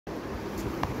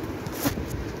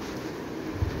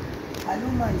Hello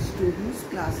my students,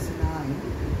 class 9.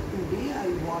 Today I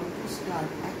want to start,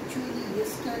 actually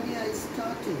yesterday I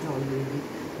started already,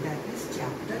 that is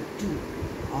chapter 2,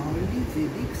 Early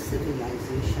Vedic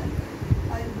Civilization.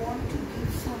 I want to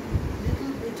give some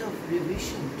little bit of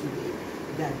revision today,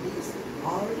 that is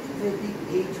early Vedic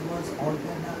age was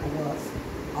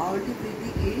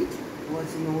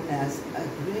known as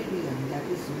agrarian, that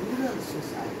is rural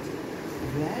society,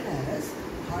 whereas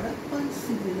Harappan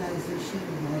civilization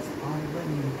was urban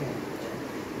in character.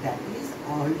 That is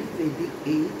early Vedic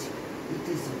age, it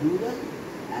is rural,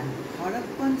 and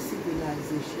Harappan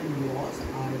civilization was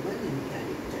urban in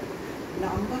character.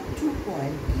 Number 2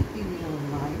 point, keep in your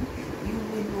mind, you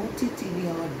may note it in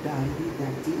your diary,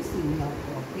 that is in your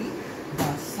copy.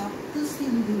 The Sapta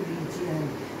Sindhu region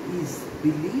is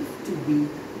believed to be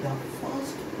the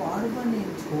first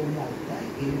permanent home of the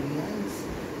Aryans.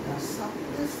 The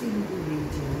Sapta Sindhu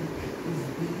region is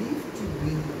believed to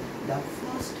be the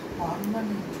first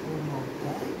permanent home of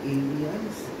the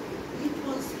Aryans. It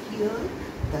was here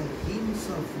the hymns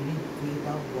of Rig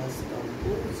Veda was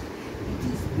composed. It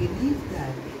is believed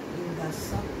that in the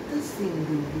Sapta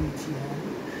Sindhu region,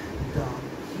 the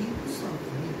hymns of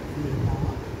Rig Veda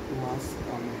was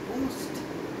composed.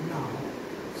 Now,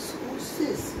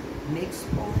 sources. Next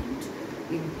point,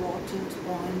 important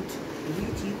point,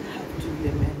 which you have to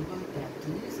remember, that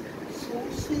is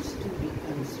sources to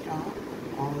reconstruct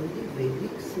early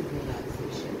Vedic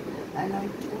civilization. And I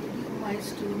told you, my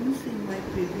students, in my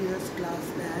previous class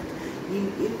that in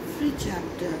every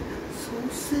chapter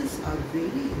sources are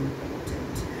very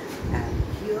important. And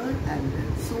here,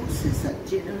 sources are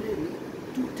generally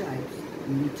two types,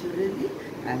 literary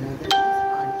and other is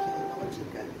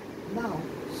archaeological. Now,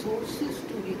 sources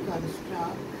to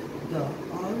reconstruct the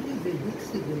early Vedic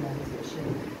civilization.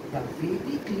 The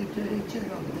Vedic literature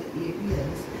of the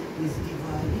Aryans is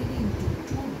divided into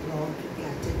two broad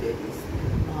categories.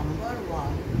 Number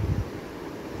 1,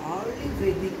 early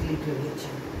Vedic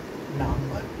literature.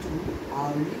 Number 2,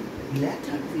 early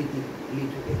later Vedic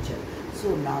literature.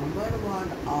 So number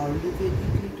 1, early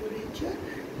Vedic literature.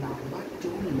 Number 2,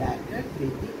 later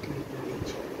Vedic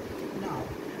literature. Now,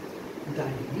 the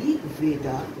Rig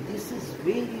Veda, this is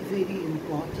very, very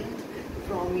important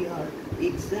from your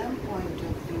exam point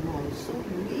of view also.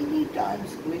 Many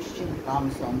times question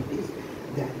comes on this,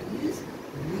 that is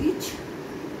which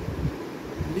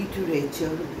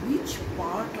literature, which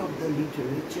part of the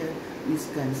literature is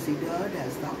considered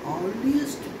as the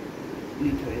earliest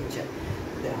literature.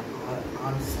 The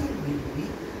answer will be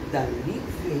the Rig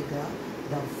Veda.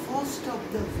 The first of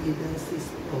the Vedas is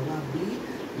probably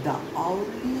the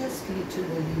earliest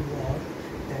literary work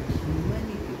that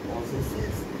humanity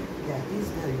possesses. That is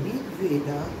the Rig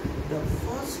Veda. The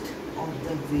first of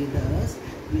the Vedas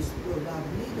is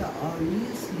probably the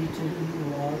earliest literary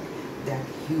work that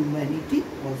humanity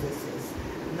possesses.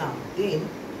 Now then,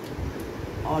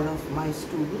 all of my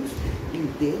students,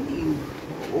 you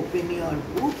open your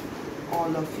book,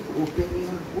 all of you open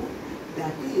your book,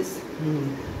 that is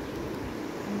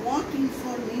what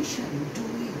information do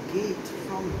we get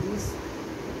from these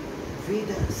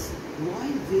Vedas? Why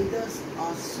Vedas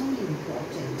are so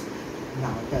important?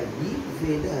 Now the Rig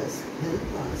Vedas help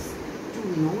us to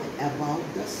know about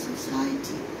the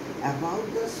society,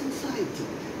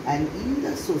 and in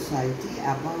the society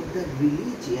about the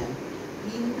religion.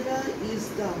 Indra is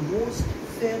the most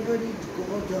favorite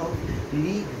god of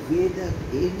Rig Veda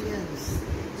Aryans.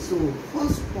 So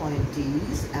first point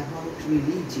is about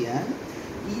religion.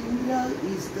 Indra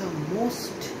is the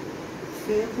most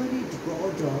favorite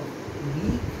god of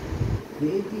Rig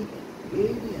Vedic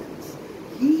Aryans.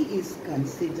 He is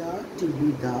considered to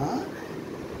be the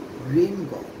rain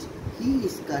god. He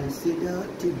is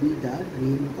considered to be the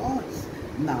rain gods.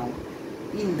 Now,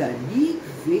 in the Rig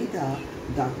Veda,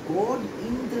 the god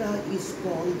Indra is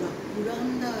called the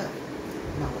Purandar.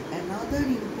 Now, another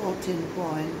important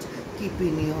point, keep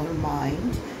in your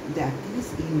mind, that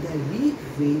is in the Rig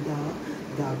Veda,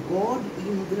 the god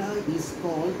Indra is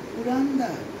called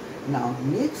Purandar. Now,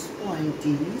 next point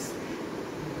is,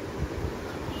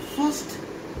 first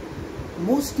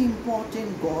most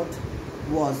important god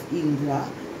was Indra.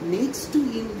 Next to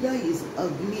Indra is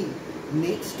Agni.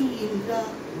 Next to Indra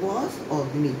was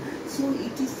Agni. So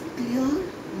it is clear,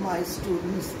 my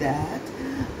students, that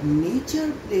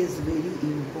nature plays very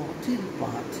important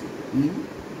part in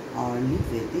early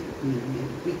Vedic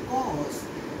period, because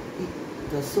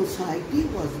the society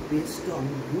was based on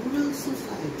rural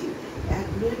society,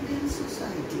 agrarian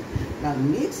society. Now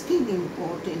next in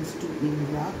importance to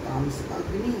Indra comes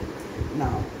Agni.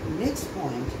 Now next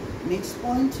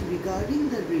point regarding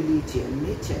the religion,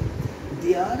 nature.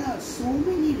 There are so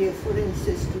many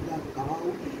references to the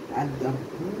cow and the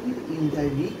bull in the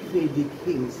Rig Vedic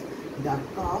hymns. The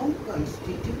cow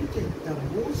constituted the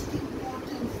most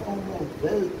important form of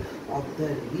wealth of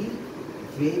the Rig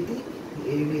Vedic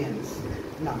Aryans.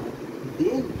 Now,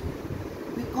 then,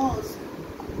 because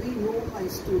we know, my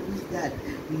students, that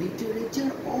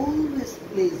literature always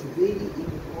plays very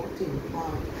important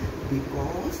part,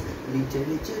 because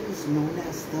literature is known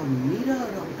as the mirror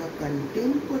of the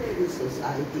contemporary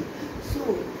society. So,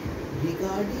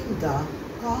 regarding the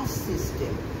caste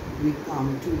system, we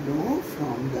come to know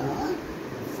from the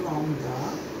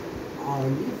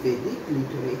early Vedic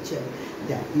literature,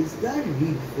 that is the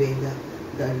Rig Veda.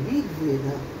 The Rig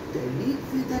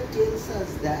Veda tells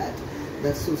us that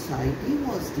the society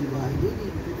was divided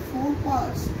into 4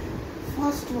 parts.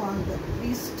 First one, the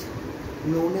priest,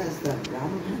 known as the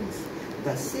Brahmins.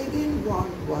 The second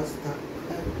one was the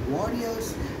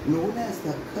warriors, known as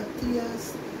the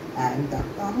Kshatriyas, and the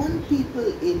common people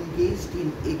engaged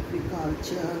in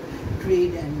agriculture,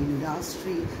 trade and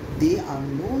industry. They are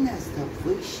known as the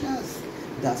Vaishyas.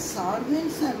 The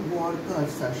servants and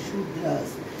workers are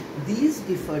Shudras. This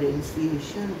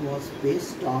differentiation was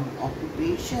based on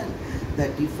occupation. The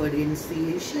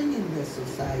differentiation in the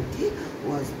society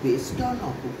was based on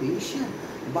occupation,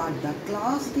 but the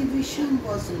class division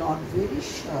was not very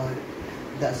sure.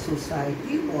 The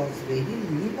society was very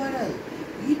liberal.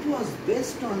 It was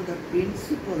based on the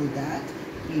principle that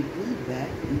people were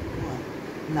equal.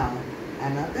 Now,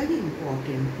 another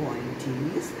important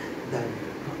point is the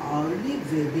early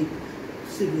Vedic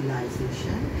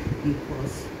civilization. It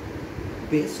was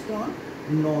based on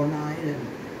non-iron.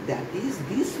 That is,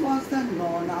 this was the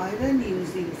non-iron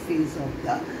using phase of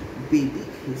the Vedic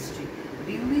history.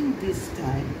 During this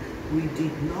time, we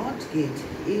did not get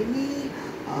any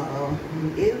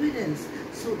evidence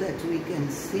so that we can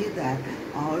say that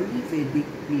early Vedic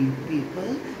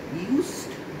people used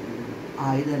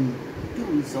iron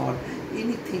tools or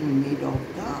anything made of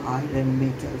the iron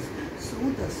metals. So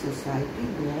the society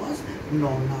was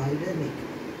non-ironic.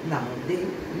 Now the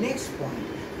next point,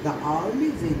 the early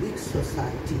Vedic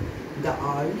society. The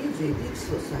early Vedic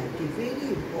society, very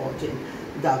important.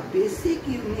 The basic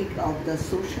unit of the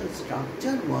social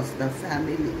structure was the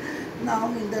family.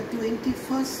 Now in the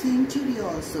 21st century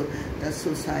also, the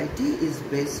society is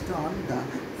based on the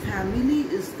family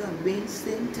is the main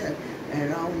center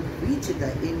around which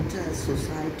the entire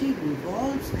society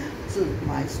revolves. So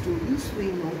my students, we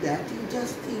know that you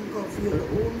just think of your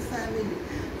own family.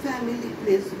 Family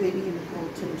plays very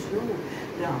important role.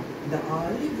 Now the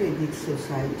early Vedic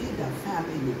society, the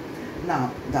family.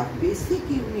 Now the basic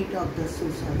unit of the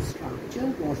social structure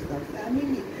was the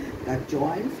family. The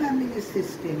joint family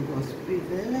system was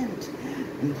prevalent.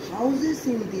 The houses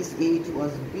in this age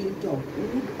was built of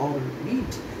wood or reed.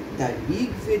 The Rig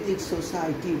Vedic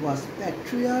society was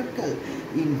patriarchal,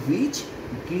 in which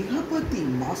Grihapati,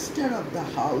 master of the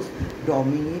house,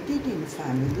 dominated in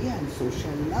family and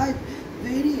social life.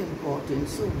 Very important.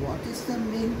 So what is the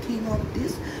main thing of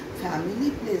this? Family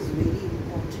plays very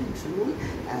important role,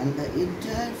 and the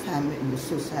entire family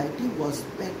society was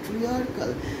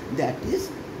patriarchal. That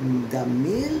is, the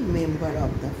male member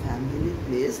of the family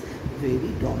plays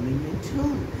very dominant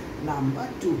role. Number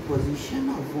 2, position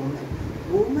of women.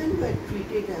 Women were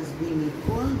treated as being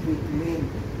equal with men.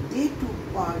 They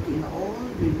took part in all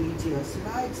religious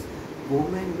rites.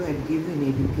 Women were given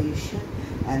education,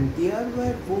 and there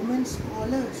were women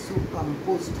scholars who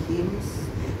composed hymns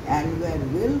and were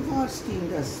well versed in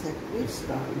the sacred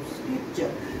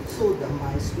scripture. So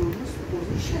my students,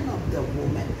 position of the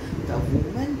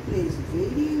woman plays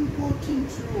very important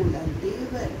role, and they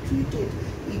were treated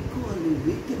equally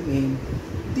with men.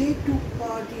 They took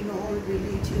part in all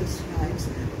religious rites.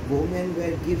 Women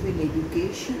were given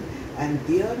education, and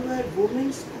there were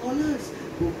women scholars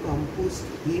who composed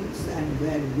hymns and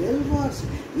were well versed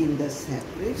in the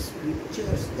sacred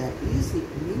scriptures. That is,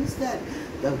 it means that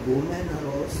the women are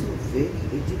also very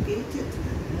educated.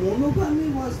 Monogamy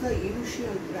was the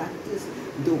usual practice,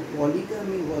 though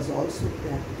polygamy was also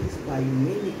practiced by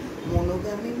many.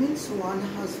 Monogamy means one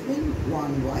husband,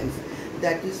 one wife.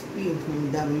 That is,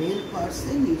 the male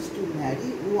person used to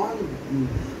marry one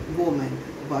woman.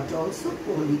 But also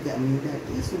polygamy, that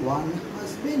is one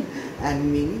husband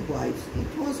and many wives.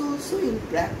 It was also in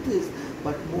practice,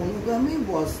 but monogamy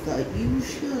was the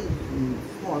usual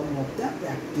form of the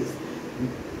practice.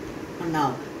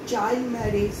 Now, child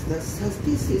marriage, the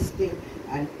sati system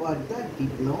and parda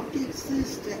did not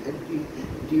exist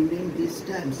during this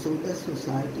time. So the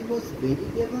society was very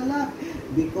developed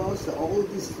because all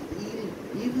these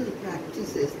evil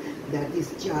practices, that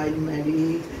is child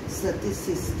marriage, sati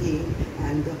system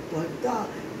and the parda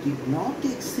did not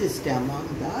exist among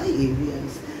the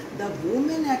Aryans. The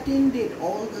women attended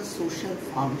all the social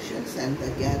functions and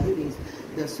the gatherings.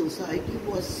 The society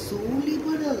was so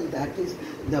liberal, that is,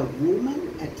 the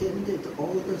woman attended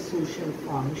all the social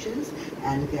functions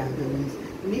and gatherings.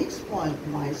 Next point,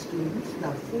 my students,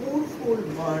 the fourfold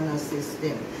Varna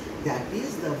system. That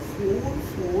is the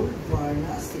fourfold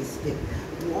Varna system.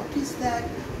 What is that?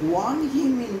 One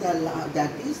hymn in the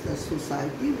that is the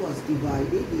society was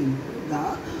divided into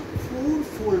the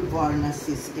fourfold Varna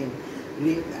system.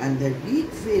 And the Rig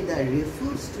Veda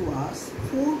refers to us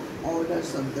four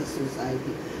orders of the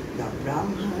society: the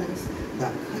Brahmans, the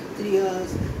Kshatriyas,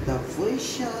 the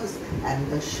Vaishyas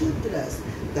and the Shudras.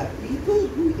 The people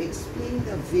who explain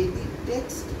the Vedic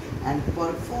text and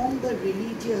perform the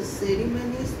religious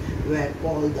ceremonies were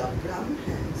called the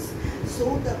Brahmans.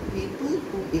 So the people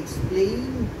who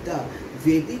explain the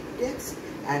Vedic text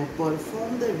and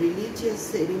perform the religious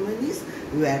ceremonies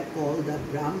were called the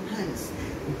Brahmans.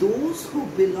 Those who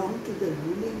belonged to the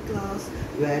ruling class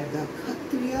were the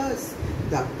Kshatriyas.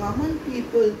 The common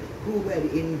people who were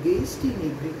engaged in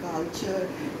agriculture,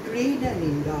 trade and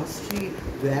industry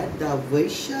were the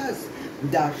Vaishyas.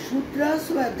 The Shudras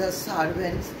were the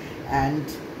servants and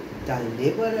the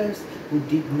laborers who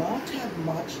did not have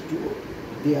much to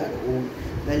their own.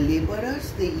 The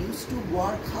laborers, they used to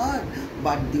work hard,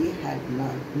 but they had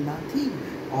nothing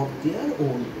of their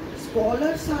own.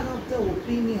 Scholars are of the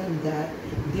opinion that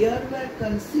there were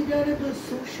considerable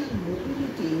social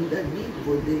mobility in the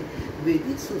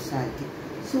Vedic society.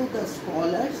 So the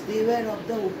scholars, they were of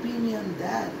the opinion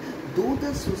that though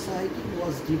the society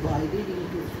was divided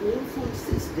into fourfold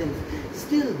systems,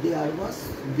 still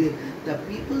the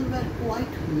people were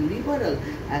quite liberal,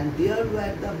 and there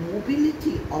were the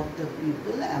mobility of the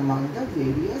people among the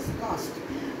various castes.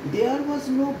 There was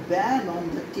no ban on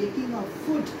the taking of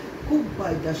food cooked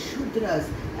by the Shudras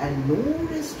and no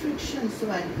restrictions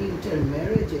on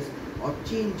intermarriages or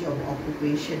change of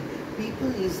occupation.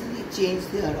 People easily changed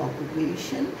their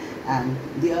occupation, and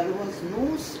there was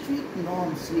no strict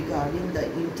norms regarding the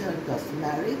intercaste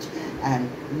marriage and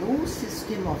no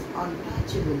system of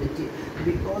untouchability,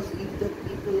 because if the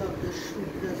people of the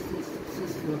Shudra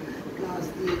class,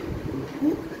 they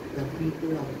cook, the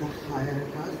people of the higher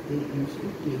caste, they used to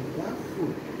take the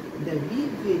food. The Rig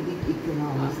Vedic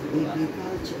economics,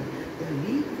 agriculture. The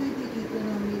Rig Vedic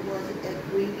economy was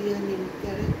agrarian in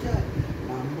character.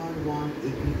 Number one,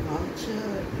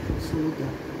 agriculture. So the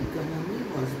economy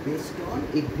was based on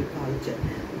agriculture.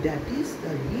 That is,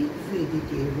 the Rig Vedic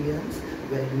Aryans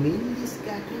were mainly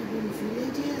scattered in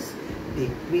villages. They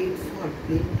prayed for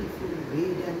plentiful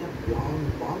rain and a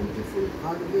bountiful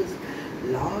harvest,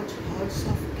 large herds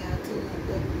of cattle and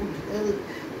a good health.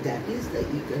 That is, the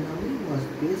economy was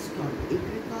based on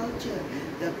agriculture.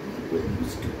 The people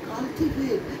used to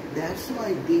cultivate. That's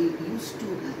why they used to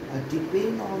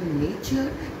depend on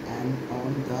nature and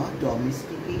on the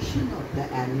domestication of the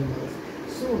animals.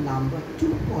 So number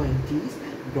 2 point is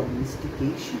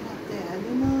domestication of the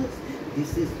animals.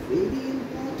 This is very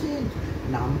important.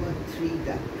 Number 3,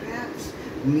 the crafts.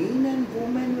 Men and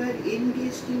women were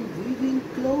engaged in weaving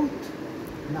cloth.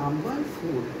 Number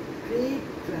 4, trade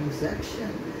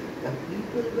transaction. The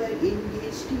people were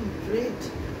engaged in trade.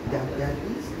 That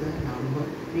is the number,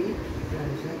 trade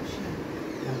transaction.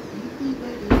 The people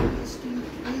were engaged in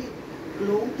trade.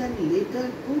 Cloth and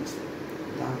leather goods,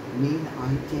 the main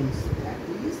items. That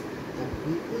is, the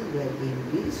people were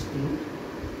engaged in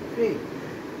trade.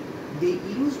 They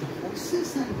used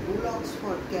horses and bullocks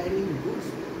for carrying goods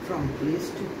from place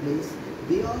to place.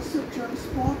 They also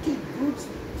transported goods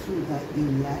through the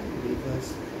inland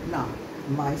rivers. Now,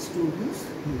 my students,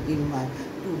 in my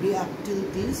today up till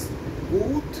this,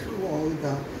 go through all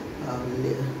the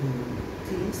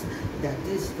things, that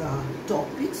is the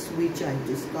topics which I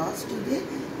discussed today.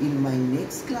 In my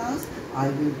next class, I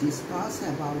will discuss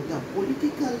about the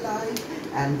political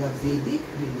life and the Vedic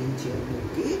religion,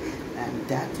 okay? And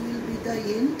that will be the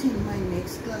end. In my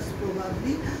next class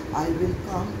probably I will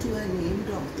come to an end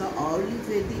of the early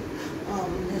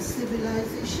Vedic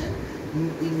civilization.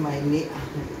 In my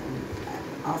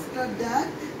after that,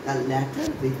 the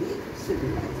latter Vedic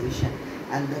civilization,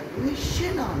 and the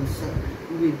question answer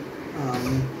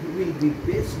will be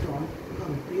based on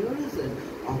comparison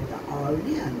of the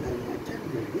early and the latter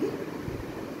Vedic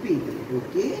period.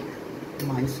 Okay,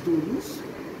 my students,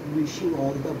 wish you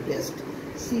all the best.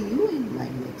 See you in my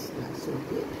next class.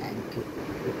 Okay, thank you.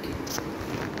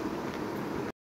 Okay.